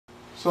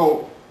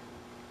So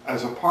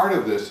as a part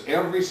of this,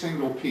 every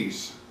single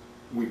piece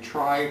we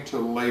try to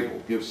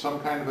label, give some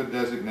kind of a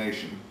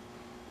designation.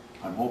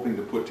 I'm hoping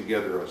to put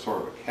together a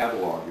sort of a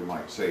catalog, you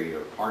might say, a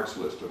parts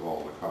list of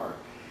all the car.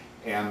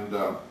 And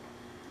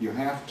you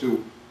have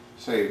to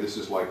say this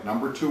is like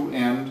number 2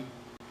 end,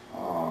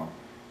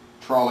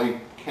 trolley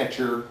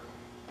catcher,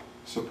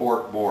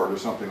 support board, or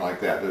something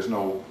like that. There's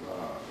no,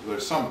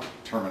 there's some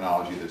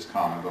terminology that's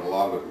common, but a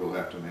lot of it we'll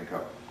have to make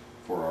up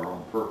for our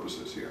own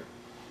purposes here.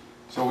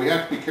 So we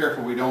have to be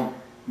careful we don't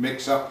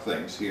mix up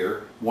things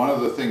here. One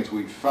of the things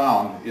we've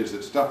found is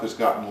that stuff has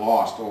gotten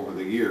lost over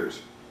the years.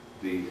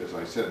 As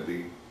I said,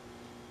 the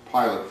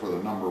pilot for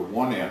the number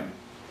 1 end,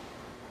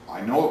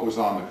 I know it was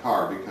on the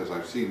car because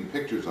I've seen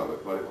pictures of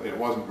it, but it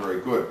wasn't very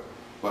good.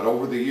 But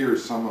over the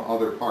years, some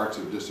other parts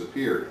have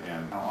disappeared.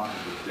 And now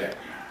onto the deck.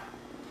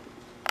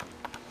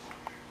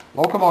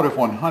 Locomotive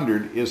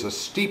 100 is a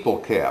steeple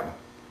cab,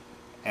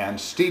 and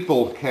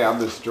steeple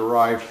cab is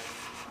derived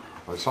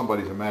by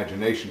somebody's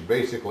imagination.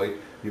 Basically,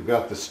 you've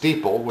got the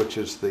steeple, which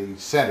is the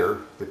center,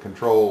 the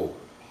control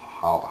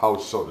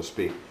house, so to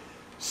speak,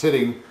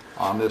 sitting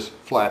on this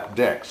flat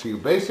deck. So you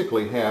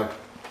basically have,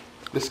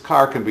 this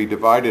car can be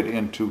divided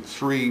into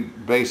 3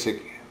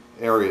 basic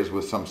areas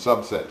with some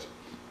subsets.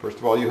 First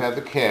of all, you have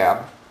the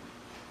cab,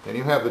 then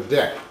you have the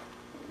deck,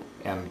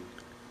 and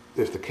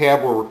if the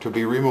cab were to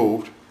be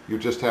removed, you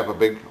just have a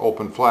big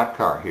open flat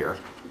car here,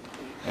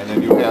 and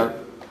then you have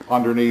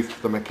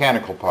underneath the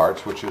mechanical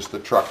parts, which is the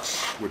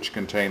trucks which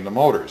contain the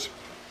motors.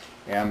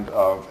 And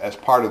as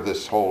part of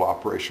this whole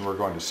operation, we're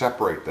going to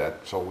separate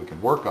that so we can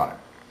work on it.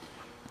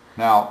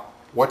 Now,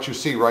 what you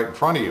see right in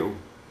front of you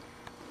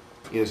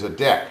is a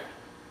deck,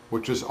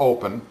 which is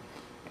open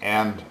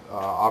and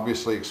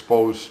obviously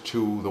exposed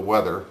to the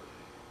weather.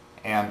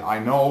 And I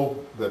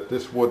know that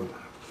this wood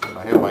that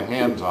I have my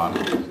hands on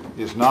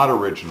is not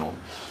original.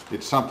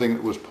 It's something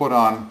that was put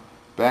on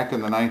back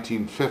in the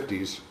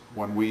 1950s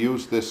when we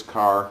used this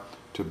car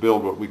to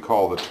build what we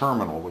call the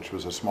terminal, which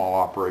was a small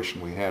operation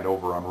we had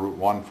over on Route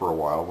 1 for a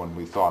while when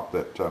we thought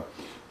that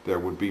there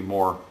would be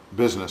more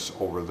business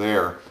over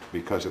there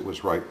because it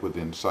was right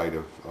within sight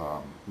of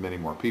many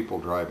more people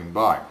driving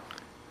by.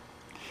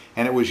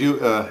 And it was,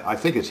 I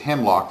think it's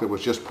hemlock that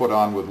was just put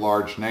on with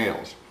large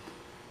nails.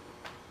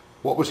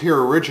 What was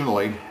here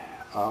originally,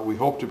 we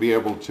hope to be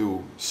able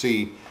to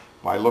see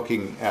by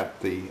looking at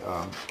the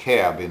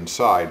cab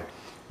inside,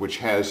 which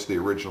has the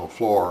original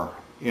floor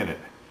in it.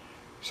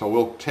 So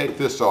we'll take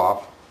this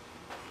off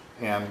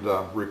and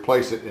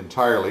replace it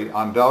entirely.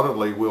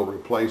 Undoubtedly, we'll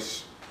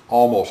replace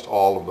almost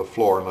all of the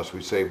floor unless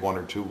we save 1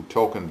 or 2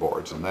 token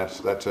boards, and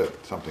that's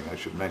something I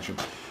should mention.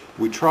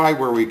 We try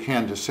where we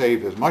can to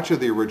save as much of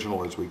the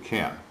original as we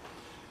can.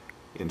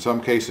 In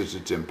some cases,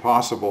 it's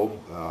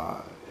impossible.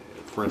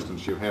 For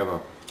instance, you have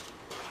a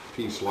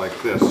piece like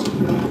this,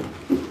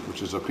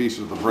 which is a piece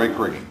of the brake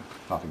rigging,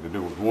 nothing to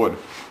do with wood,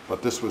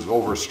 but this was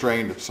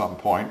overstrained at some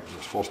point.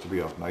 It's supposed to be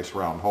a nice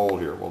round hole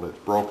here. Well, it's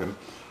broken.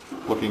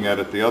 Looking at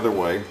it the other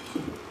way,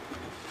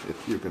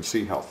 you can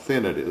see how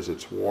thin it is.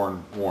 It's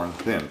worn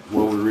thin.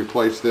 Will we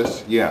replace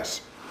this?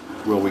 Yes.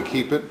 Will we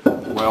keep it?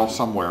 Well,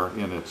 somewhere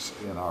in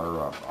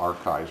our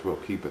archives we'll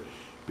keep it,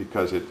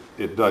 because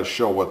it does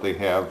show what they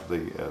have,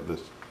 the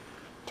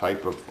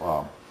type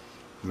of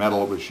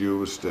metal that was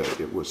used.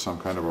 It was some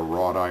kind of a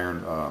wrought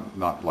iron,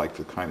 not like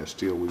the kind of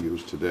steel we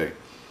use today.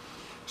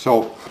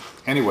 So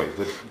anyway,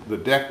 the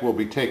deck will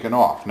be taken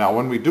off. Now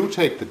when we do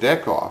take the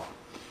deck off,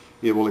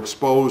 it will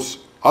expose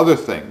other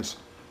things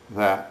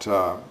that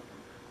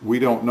we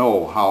don't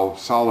know how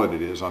solid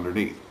it is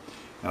underneath.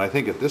 And I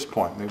think at this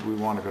point maybe we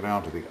want to go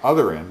down to the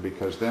other end,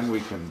 because then we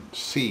can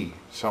see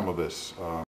some of this